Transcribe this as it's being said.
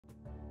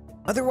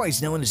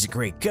Otherwise known as a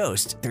great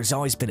ghost, there's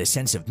always been a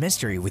sense of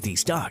mystery with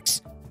these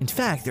dogs. In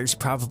fact, there's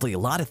probably a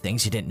lot of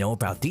things you didn't know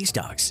about these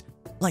dogs.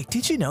 Like,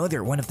 did you know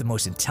they're one of the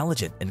most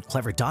intelligent and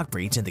clever dog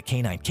breeds in the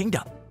canine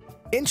kingdom?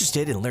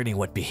 Interested in learning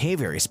what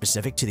behavior is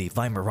specific to the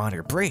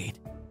Weimaraner breed?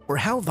 Or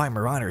how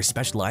Weimaraners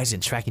specialize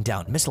in tracking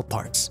down missile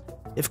parts?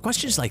 If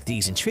questions like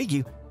these intrigue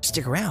you,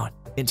 stick around.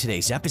 In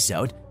today's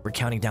episode, we're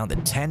counting down the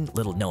 10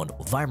 little-known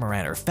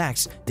Weimaraner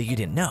facts that you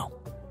didn't know.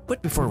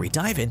 But before we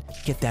dive in,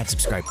 hit that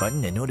subscribe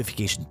button and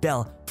notification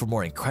bell for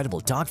more incredible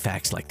dog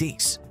facts like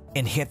these.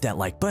 And hit that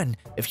like button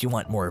if you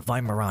want more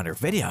Weimaraner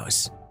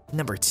videos.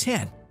 Number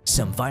 10.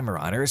 Some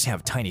Weimaraners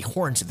have tiny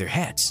horns in their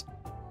heads.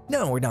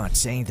 No, we're not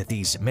saying that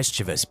these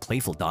mischievous,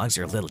 playful dogs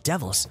are little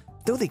devils,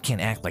 though they can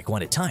act like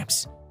one at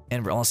times.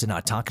 And we're also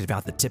not talking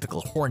about the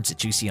typical horns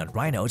that you see on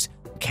rhinos,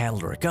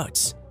 cattle, or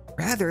goats.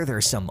 Rather, there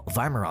are some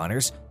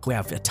Weimaraners who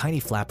have a tiny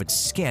flapped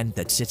skin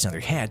that sits on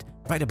their head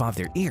right above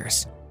their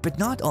ears. But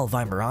not all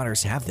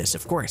Weimaraners have this,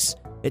 of course.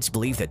 It's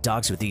believed that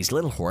dogs with these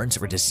little horns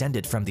were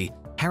descended from the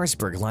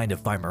Harrisburg line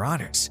of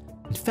Weimaraners.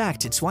 In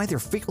fact, it's why they're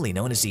frequently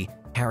known as the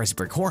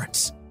Harrisburg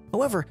Horns.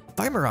 However,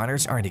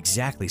 Weimaraners aren't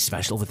exactly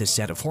special with this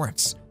set of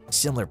horns.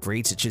 Similar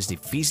breeds such as the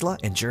Vizsla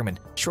and German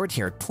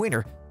short-haired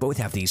pointer both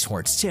have these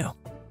horns too.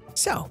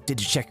 So, did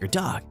you check your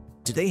dog?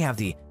 Do they have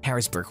the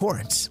Harrisburg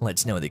horns? Let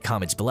us know in the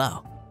comments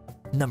below.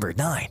 Number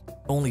 9.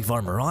 Only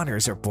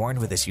Weimaraners are born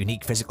with this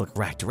unique physical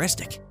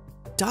characteristic.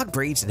 Dog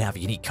breeds that have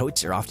unique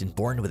coats are often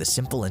born with a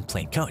simple and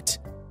plain coat.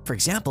 For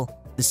example,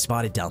 the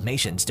spotted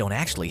Dalmatians don't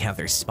actually have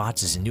their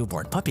spots as a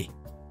newborn puppy,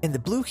 and the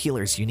blue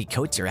heelers' unique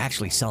coats are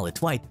actually solid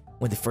white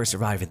when they first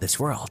arrive in this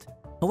world.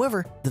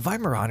 However, the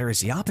Weimaraner is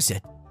the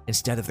opposite.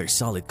 Instead of their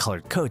solid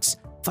colored coats,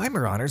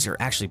 Weimaraners are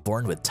actually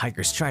born with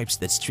tiger stripes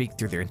that streak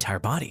through their entire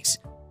bodies.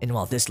 And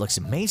while this looks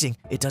amazing,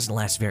 it doesn't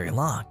last very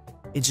long.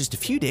 In just a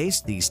few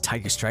days, these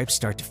tiger stripes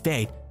start to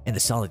fade and the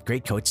solid gray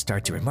coats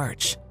start to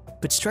emerge.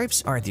 But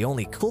stripes aren't the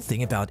only cool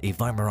thing about a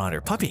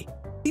Weimaraner puppy.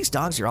 These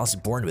dogs are also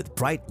born with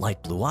bright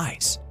light blue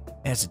eyes.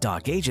 As the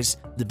dog ages,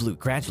 the blue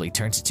gradually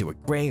turns into a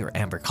gray or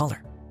amber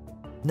color.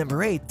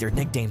 Number 8, they're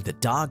nicknamed the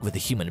dog with a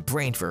human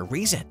brain for a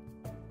reason.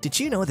 Did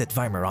you know that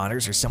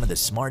Weimaraners are some of the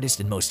smartest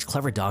and most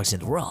clever dogs in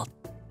the world?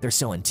 They're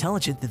so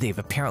intelligent that they've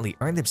apparently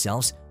earned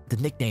themselves the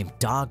nickname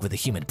dog with a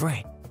human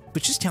brain.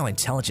 But just how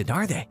intelligent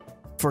are they?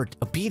 For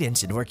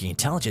obedience and working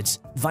intelligence,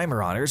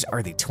 Weimaraners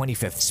are the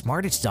 25th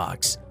smartest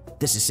dogs.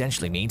 This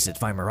essentially means that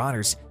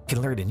Weimaraners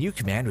can learn a new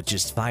command with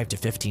just 5 to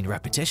 15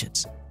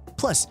 repetitions.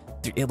 Plus,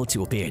 they're able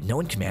to obey a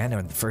known command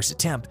on the first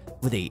attempt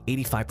with a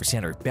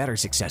 85% or better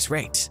success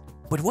rate.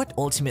 But what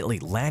ultimately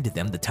landed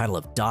them the title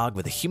of dog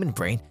with a human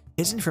brain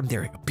isn't from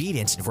their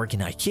obedience and working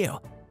IQ.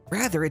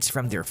 Rather, it's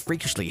from their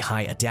freakishly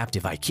high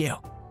adaptive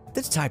IQ.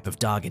 This type of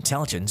dog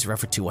intelligence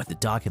refers to what the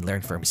dog can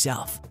learn for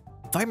himself.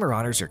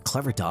 Weimaraners are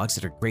clever dogs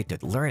that are great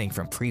at learning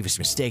from previous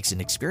mistakes and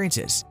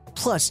experiences.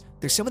 Plus,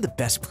 they're some of the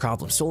best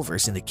problem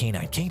solvers in the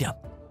canine kingdom.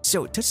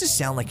 So, does this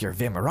sound like you're a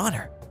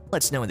Weimaraner?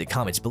 Let us know in the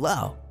comments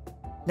below.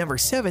 Number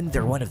 7,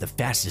 they're one of the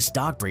fastest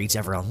dog breeds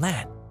ever on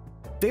land.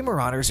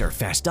 Weimaraners are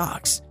fast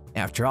dogs.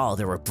 After all,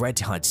 they were bred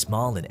to hunt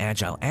small and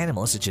agile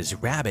animals such as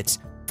rabbits,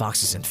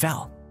 foxes, and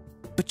fowl.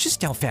 But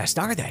just how fast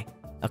are they?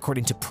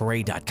 According to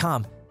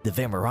Parade.com, the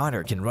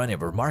Weimaraner can run a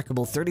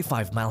remarkable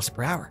 35 miles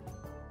per hour.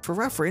 For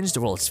reference,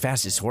 the world's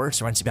fastest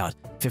horse runs about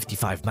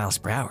 55 miles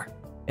per hour,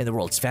 and the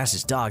world's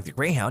fastest dog, the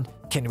Greyhound,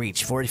 can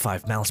reach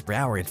 45 miles per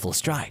hour in full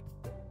stride.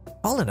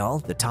 All in all,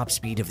 the top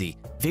speed of the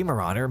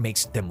Weimaraner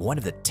makes them one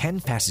of the 10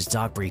 fastest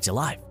dog breeds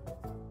alive.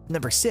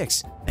 Number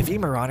 6, a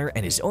Weimaraner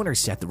and his owner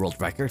set the world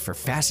record for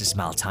fastest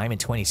mile time in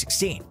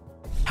 2016.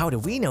 How do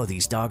we know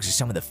these dogs are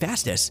some of the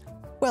fastest?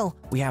 Well,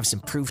 we have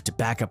some proof to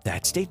back up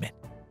that statement.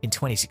 In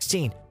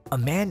 2016, a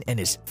man and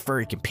his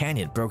furry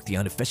companion broke the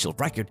unofficial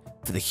record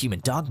for the human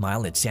dog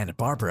mile in Santa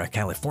Barbara,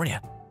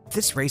 California.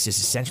 This race is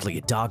essentially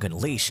a dog on a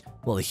leash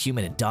while a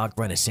human and dog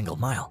run a single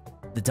mile.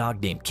 The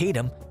dog named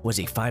Kadam was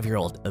a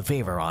 5-year-old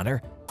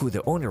Weimaraner who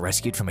the owner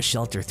rescued from a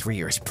shelter 3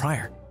 years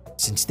prior.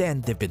 Since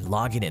then, they've been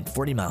logging in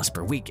 40 miles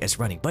per week as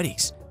running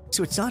buddies,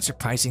 so it's not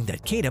surprising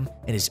that Kadam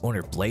and his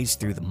owner blazed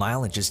through the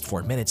mile in just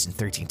 4 minutes and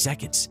 13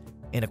 seconds.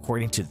 And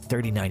according to the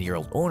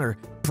 39-year-old owner,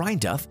 Brian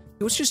Duff,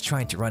 he was just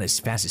trying to run as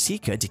fast as he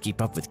could to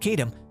keep up with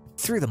Kadam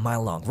through the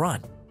mile-long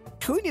run.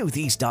 Who knew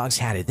these dogs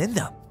had it in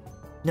them?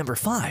 Number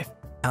 5.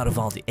 Out of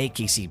all the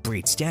AKC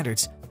breed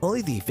standards,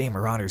 only the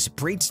Weimaraner's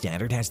breed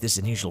standard has this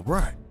unusual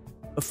word.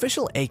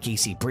 Official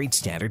AKC breed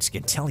standards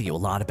can tell you a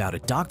lot about a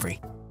dog breed,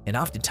 and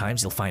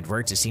oftentimes you'll find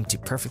words that seem to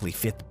perfectly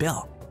fit the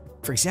bill.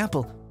 For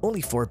example,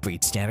 only 4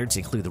 breed standards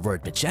include the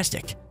word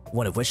majestic,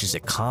 one of which is a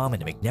calm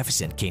and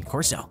magnificent cane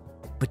corso.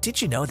 But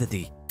did you know that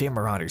the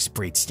Weimaraner's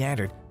breed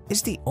standard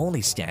is the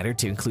only standard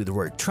to include the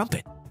word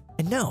trumpet?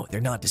 And no,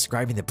 they're not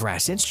describing the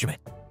brass instrument.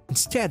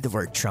 Instead, the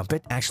word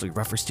trumpet actually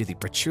refers to the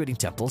protruding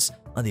temples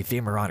on the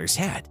Weimaraner's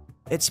head.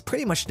 It's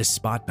pretty much the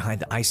spot behind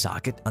the eye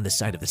socket on the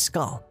side of the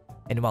skull.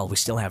 And while we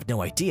still have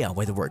no idea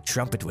why the word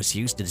trumpet was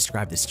used to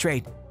describe this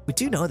trait, we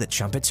do know that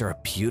trumpets are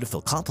a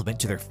beautiful complement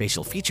to their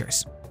facial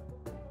features.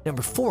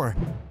 Number 4.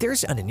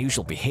 There's an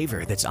unusual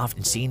behavior that's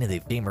often seen in the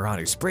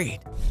Weimaraners breed.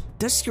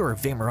 Does your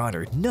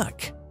Weimaraner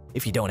nook?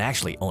 If you don't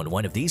actually own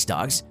one of these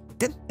dogs,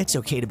 then it's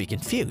okay to be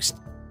confused.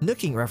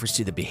 Nooking refers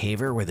to the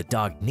behavior where the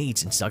dog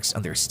kneads and sucks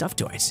on their stuffed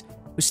toys.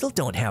 We still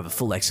don't have a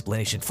full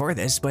explanation for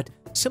this, but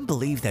some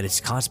believe that it's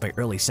caused by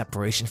early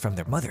separation from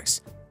their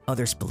mothers.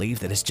 Others believe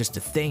that it's just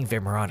a thing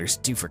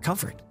Weimaraners do for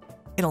comfort.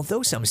 And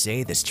although some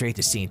say this trait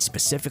is seen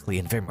specifically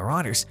in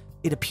Weimaraners,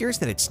 it appears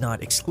that it's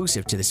not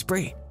exclusive to this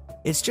breed.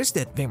 It's just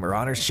that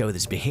Weimaraners show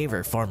this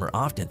behavior far more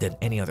often than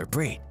any other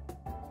breed.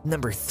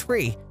 Number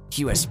 3.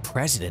 US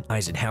President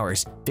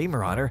Eisenhower's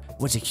Weimaraner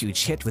was a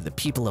huge hit with the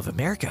people of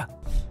America.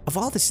 Of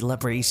all the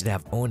celebrities that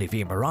have owned a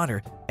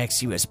Weimaraner,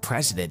 ex-US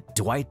President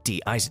Dwight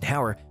D.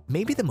 Eisenhower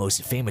may be the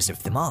most famous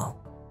of them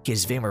all.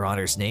 His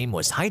Weimaraner's name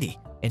was Heidi,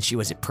 and she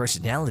was a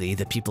personality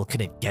that people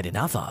couldn't get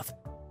enough of.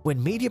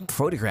 When media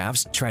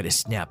photographs tried to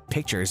snap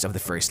pictures of the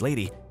First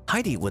Lady,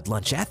 Heidi would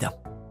lunge at them.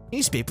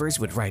 Newspapers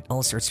would write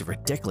all sorts of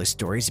ridiculous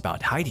stories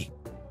about Heidi.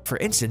 For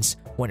instance,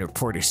 one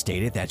reporter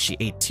stated that she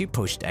ate 2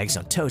 poached eggs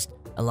on toast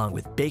along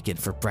with bacon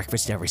for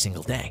breakfast every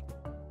single day.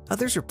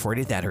 Others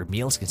reported that her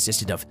meals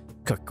consisted of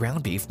cooked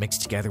ground beef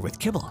mixed together with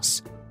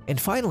kibbles. And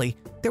finally,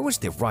 there was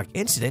the rug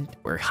incident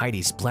where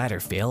Heidi's bladder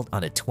failed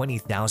on a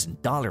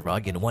 $20,000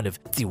 rug in one of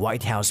the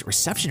White House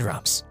reception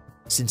rooms.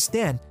 Since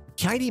then,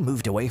 Heidi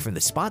moved away from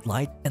the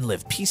spotlight and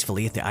lived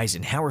peacefully at the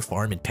Eisenhower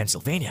farm in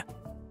Pennsylvania.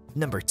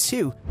 Number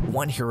 2.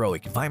 One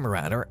heroic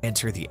Weimaraner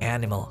entered the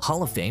Animal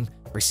Hall of Fame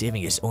for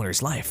saving his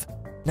owner's life.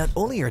 Not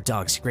only are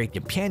dogs great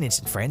companions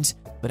and friends,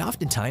 but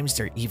oftentimes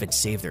they even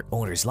save their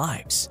owners'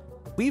 lives.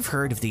 We've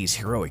heard of these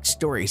heroic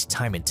stories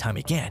time and time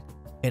again,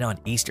 and on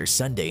Easter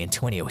Sunday in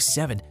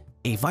 2007,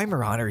 a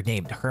Weimaraner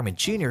named Herman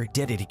Jr.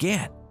 did it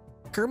again.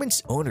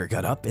 Herman's owner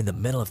got up in the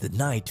middle of the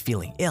night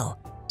feeling ill,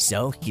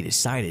 so he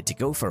decided to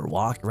go for a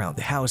walk around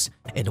the house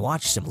and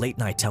watch some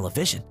late-night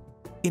television.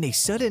 In a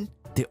sudden,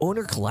 the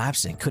owner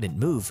collapsed and couldn't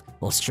move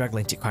while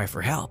struggling to cry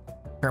for help.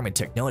 Herman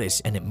took notice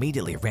and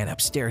immediately ran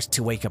upstairs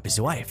to wake up his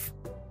wife.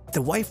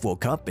 The wife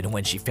woke up, and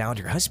when she found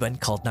her husband,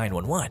 called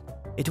 911.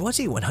 It was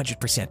a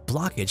 100%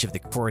 blockage of the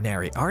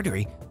coronary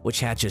artery, which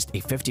had just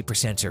a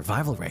 50%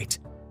 survival rate.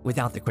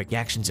 Without the quick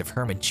actions of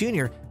Herman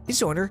Jr.,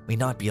 his owner may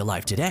not be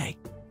alive today.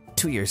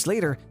 2 years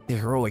later, the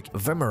heroic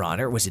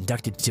Weimaraner was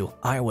inducted to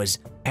Iowa's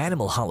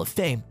Animal Hall of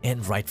Fame,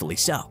 and rightfully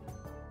so.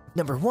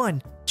 Number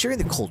 1. During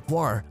the Cold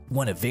War,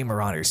 one of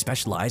Weimaraners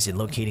specialized in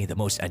locating the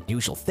most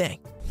unusual thing.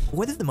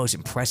 One of the most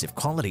impressive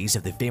qualities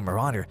of the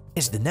Weimaraner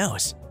is the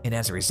nose, and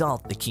as a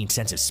result, the keen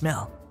sense of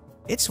smell.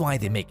 It's why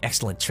they make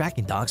excellent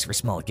tracking dogs for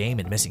small game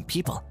and missing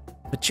people.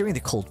 But during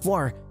the Cold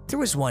War, there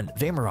was one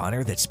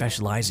Weimaraner that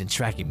specialized in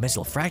tracking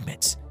missile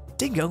fragments.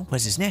 Dingo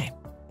was his name,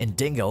 and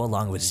Dingo,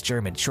 along with his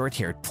German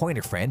short-haired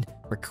pointer friend,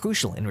 were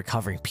crucial in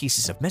recovering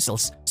pieces of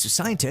missiles so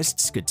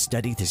scientists could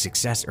study the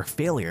success or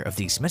failure of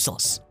these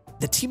missiles.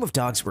 The team of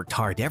dogs worked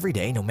hard every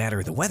day no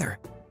matter the weather.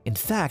 In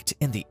fact,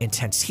 in the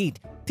intense heat,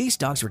 these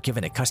dogs were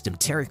given a custom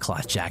terry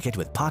cloth jacket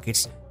with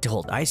pockets to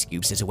hold ice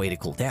cubes as a way to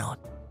cool down.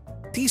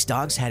 These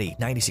dogs had a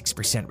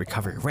 96%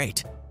 recovery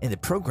rate, and the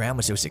program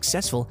was so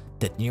successful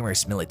that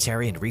numerous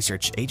military and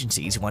research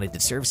agencies wanted the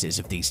services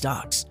of these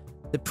dogs.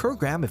 The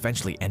program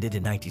eventually ended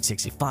in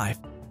 1965,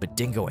 but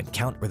Dingo and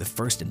Count were the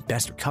first and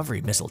best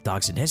recovery missile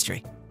dogs in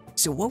history.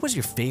 So what was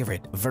your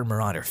favorite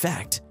Weimaraner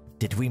fact?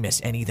 Did we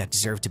miss any that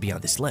deserve to be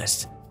on this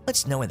list?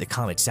 Let's know in the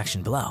comment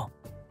section below.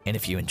 And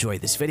if you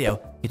enjoyed this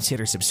video,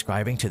 consider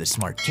subscribing to the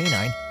Smart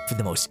Canine for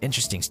the most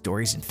interesting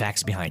stories and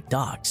facts behind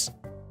dogs.